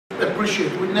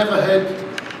appreciate. We never had,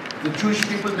 the Jewish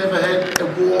people never had a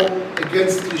war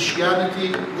against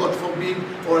Christianity, God forbid,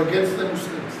 or against the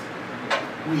Muslims.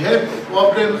 We have a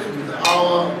problem with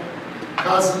our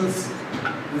cousins,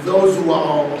 with those who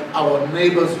are our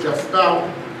neighbors just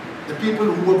now, the people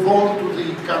who were born to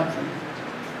the country.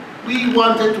 We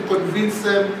wanted to convince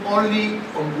them only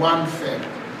on one fact,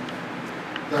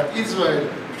 that Israel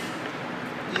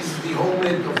is the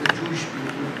homeland of the Jewish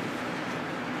people.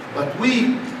 But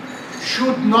we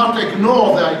should not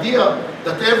ignore the idea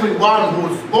that everyone who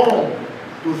was born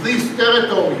to these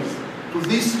territories, to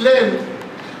this land,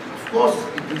 of course,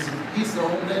 it is his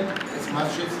homeland as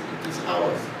much as it is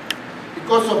ours.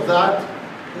 Because of that,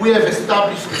 we have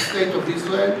established the State of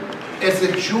Israel as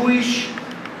a Jewish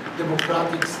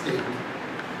democratic state.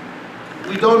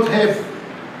 We don't have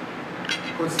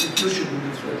constitution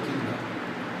in Israel till now,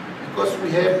 because we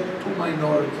have two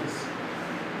minorities.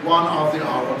 One are the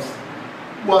Arabs,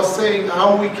 who are saying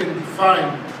how we can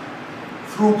define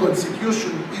through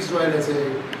constitution Israel as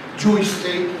a Jewish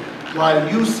state, while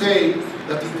you say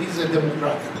that it is a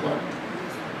democratic one.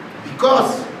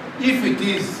 Because if it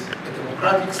is a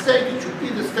democratic state, it should be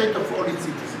the state of all its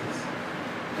citizens.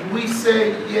 And we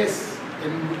say yes,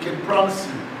 and we can promise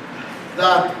you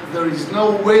that there is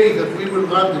no way that we will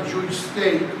run the Jewish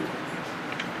state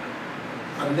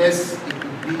unless it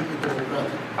will be a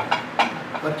democratic one.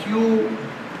 But you,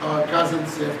 our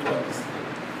cousins, have to understand.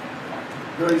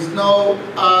 There is no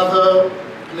other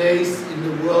place in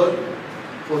the world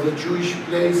for the Jewish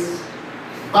place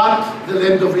but the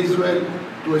land of Israel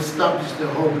to establish their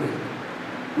homeland.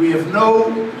 We have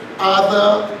no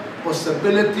other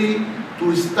possibility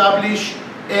to establish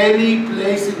any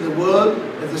place in the world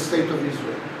as the State of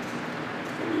Israel.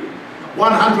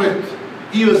 100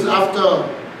 years after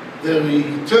the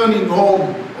returning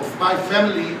home of my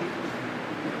family,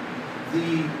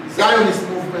 the Zionist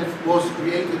movement was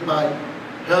created by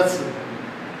Herzl.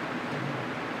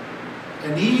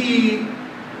 And he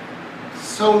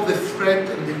saw the threat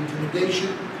and the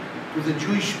intimidation to the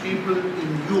Jewish people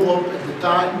in Europe at the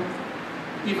time,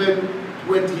 even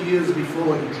 20 years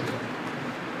before Hitler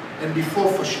and before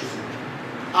fascism,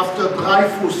 after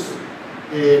Dreyfus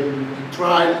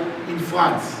trial in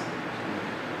France.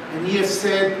 And he has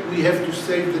said, we have to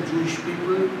save the Jewish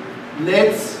people.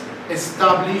 Let's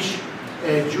establish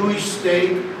a Jewish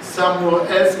state somewhere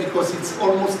else, because it's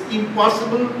almost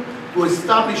impossible to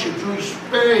establish a Jewish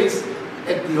place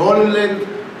at the Holy Land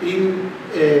in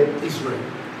Israel.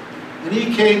 And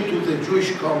he came to the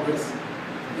Jewish Congress,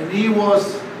 and he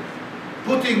was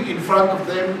putting in front of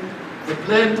them the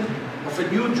plan of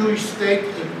a new Jewish state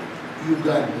in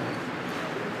Uganda.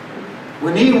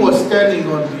 When he was standing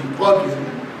on the podium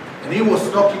and he was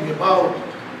talking about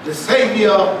the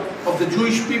savior of the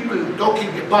Jewish people,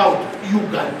 talking about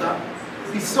Uganda,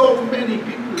 he saw many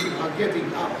people are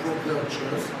getting up from their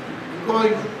chairs and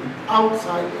going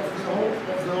outside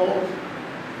of the hall.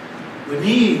 When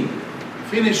he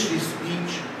finished his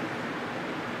speech,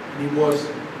 and he was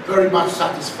very much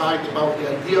satisfied about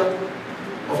the idea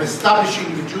of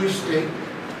establishing the Jewish state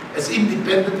as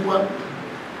independent one,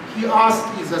 he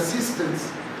asked his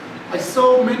assistants. I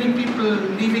saw many people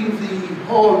leaving the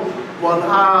hall while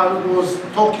I was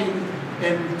talking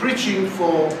and preaching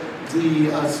for the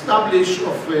establishment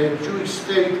of a Jewish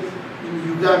state in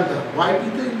Uganda. Why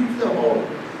did they leave the hall?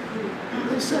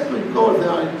 They said to him, go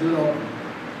there in the lobby.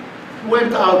 He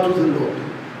went out to the lobby,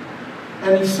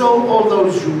 and he saw all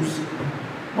those Jews.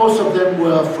 Most of them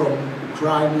were from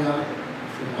Ukraine,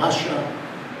 from Russia,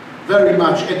 very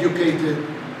much educated,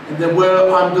 and they were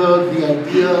under the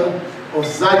idea of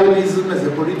Zionism as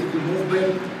a political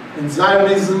movement, and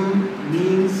Zionism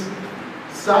means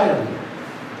Zion.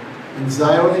 And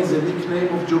Zion is a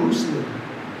nickname of Jerusalem,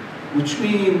 which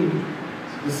means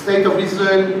the State of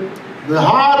Israel, the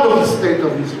heart of the State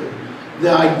of Israel,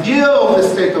 the idea of the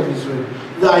State of Israel,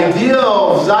 the idea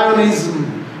of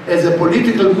Zionism as a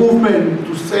political movement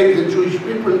to save the Jewish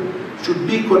people should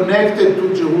be connected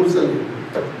to Jerusalem.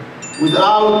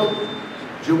 Without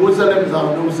Jerusalem, there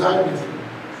are no Zionism.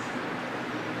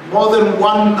 More than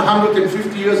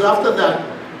 150 years after that,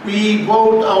 we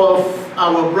brought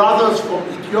our brothers from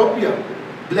Ethiopia,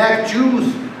 black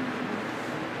Jews,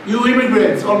 new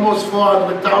immigrants, almost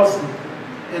 400,000.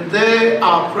 And they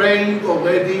are praying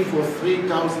already for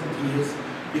 3,000 years,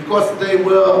 because they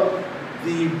were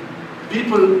the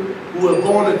people who were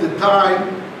born at the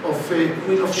time of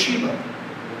Queen of Sheba.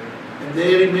 And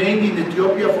they remained in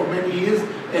Ethiopia for many years,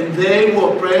 and they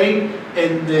were praying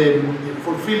and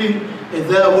fulfilling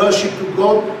their worship to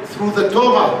God through the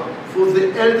Torah, through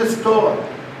the eldest Torah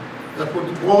that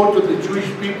was brought to the Jewish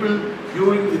people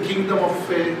during the kingdom of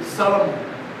Solomon.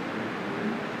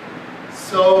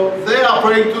 So they are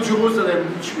praying to Jerusalem,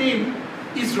 which means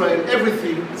Israel,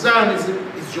 everything, Zionism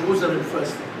is Jerusalem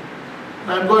first.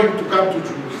 And I'm going to come to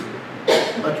Jerusalem.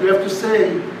 But you have to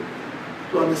say,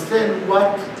 to understand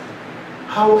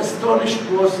how astonished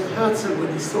was Herzl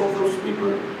when he saw those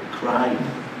people crying.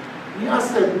 He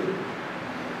asked them,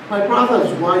 my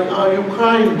brothers, why are you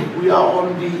crying? We are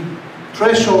on the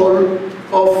threshold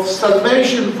of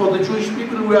salvation for the Jewish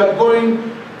people. We are going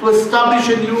to establish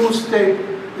a new state.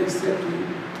 They said to him,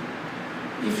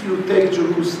 if you take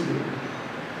Jerusalem,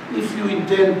 if you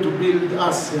intend to build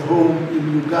us a home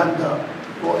in Uganda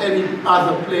or any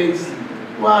other place,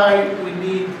 why we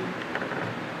need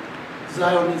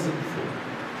Zionism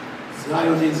for?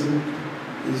 Zionism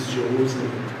is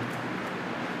Jerusalem.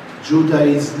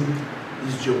 Judaism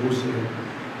is Jerusalem.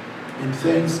 And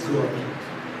thanks God,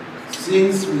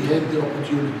 since we had the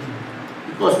opportunity,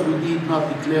 because we did not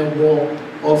declare war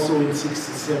also in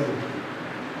 '67,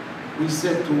 we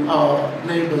said to our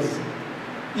neighbors,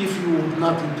 if you would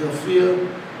not interfere,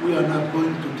 we are not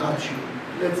going to touch you.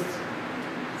 Let's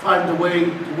find a way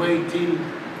to wait till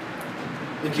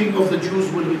the King of the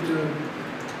Jews will return,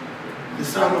 the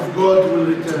Son of God will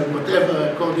return,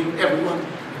 whatever, everyone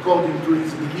according to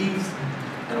his beliefs,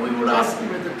 and we will ask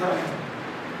him at the time.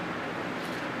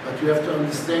 But you have to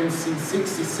understand, since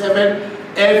 '67,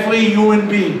 every human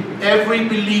being, every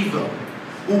believer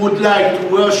who would like to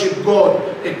worship God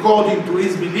according to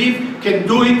his belief can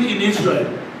do it in Israel.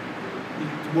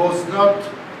 It was not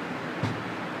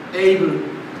able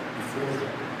before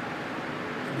that.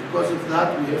 And because of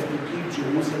that, we have to keep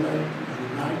Jerusalem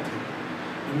united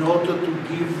in order to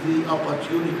give the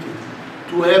opportunity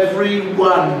to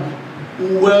everyone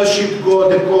who worship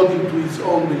God according to his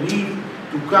own belief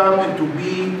to come and to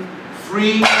be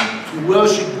free to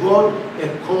worship God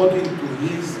according to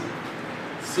his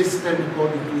system,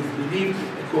 according to his belief,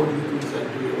 according to his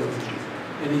ideology.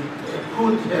 And it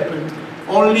could happen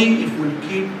only if we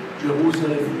keep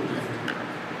Jerusalem united.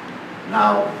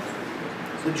 Now,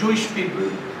 the Jewish people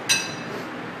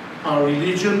are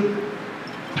religion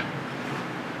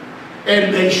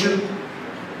and nation,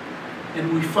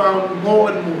 and we found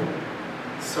more and more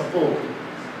support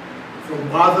from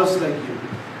brothers like you,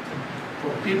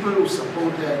 from people who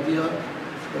support the idea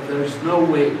that there is no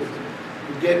way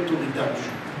to get to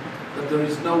redemption, that there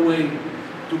is no way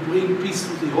to bring peace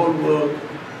to the whole world,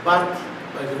 but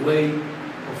by the way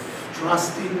of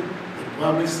trusting the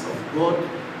promise of God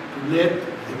to let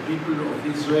the people of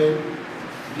Israel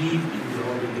live in the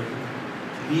Holy Land,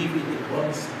 live in the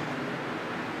promised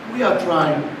land. We are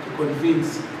trying to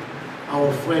convince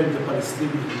our friends, the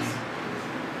Palestinians,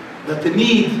 that the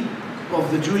need of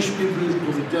the Jewish people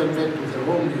to return back to their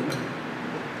homeland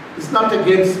is not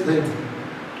against them.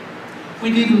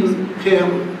 We didn't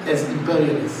come as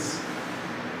imperialists.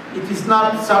 It is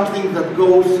not something that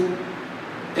goes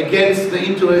against the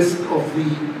interest of the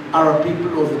Arab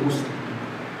people or the Muslim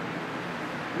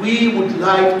people. We would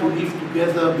like to live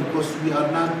together because we are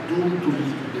not doomed to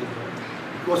live together,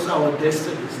 because our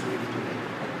destiny is to live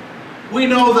together. We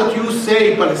know that you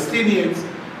say, Palestinians,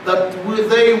 that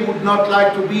they would not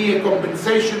like to be a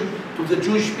compensation to the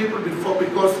Jewish people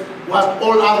because what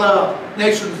all other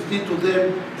nations did to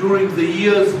them during the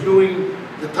years, during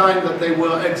the time that they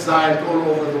were exiled all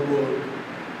over the world.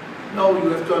 No, you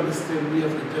have to understand, we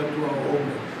have returned to our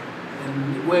homeland.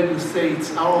 And when you say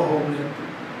it's our homeland,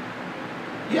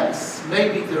 yes,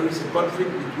 maybe there is a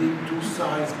conflict between two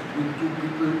sides, between two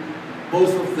people.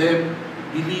 Both of them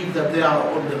believe that they are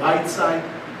on the right side.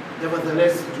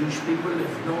 Nevertheless, Jewish people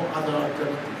have no other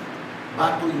alternative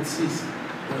but to insist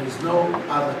there is no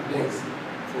other place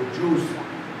for Jews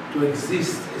to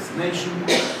exist as nation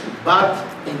but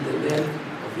in the land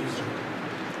of Israel.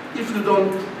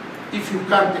 If you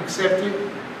can't accept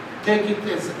it, take it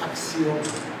as an axiom.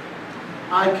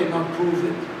 I cannot prove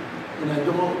it, and I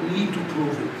don't need to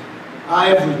prove it. I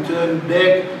have returned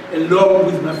back along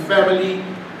with my family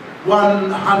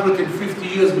 150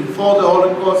 years before the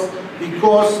Holocaust,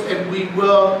 and we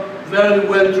were very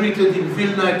well treated in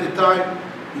Vilna at the time,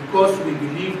 because we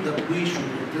believed that we should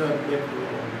return back to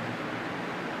our home.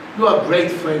 You are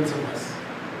great friends of us,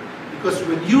 because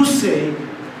when you say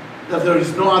that there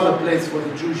is no other place for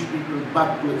the Jewish people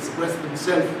but to express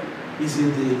themselves is in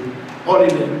the Holy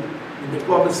Land, in the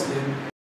Promised Land,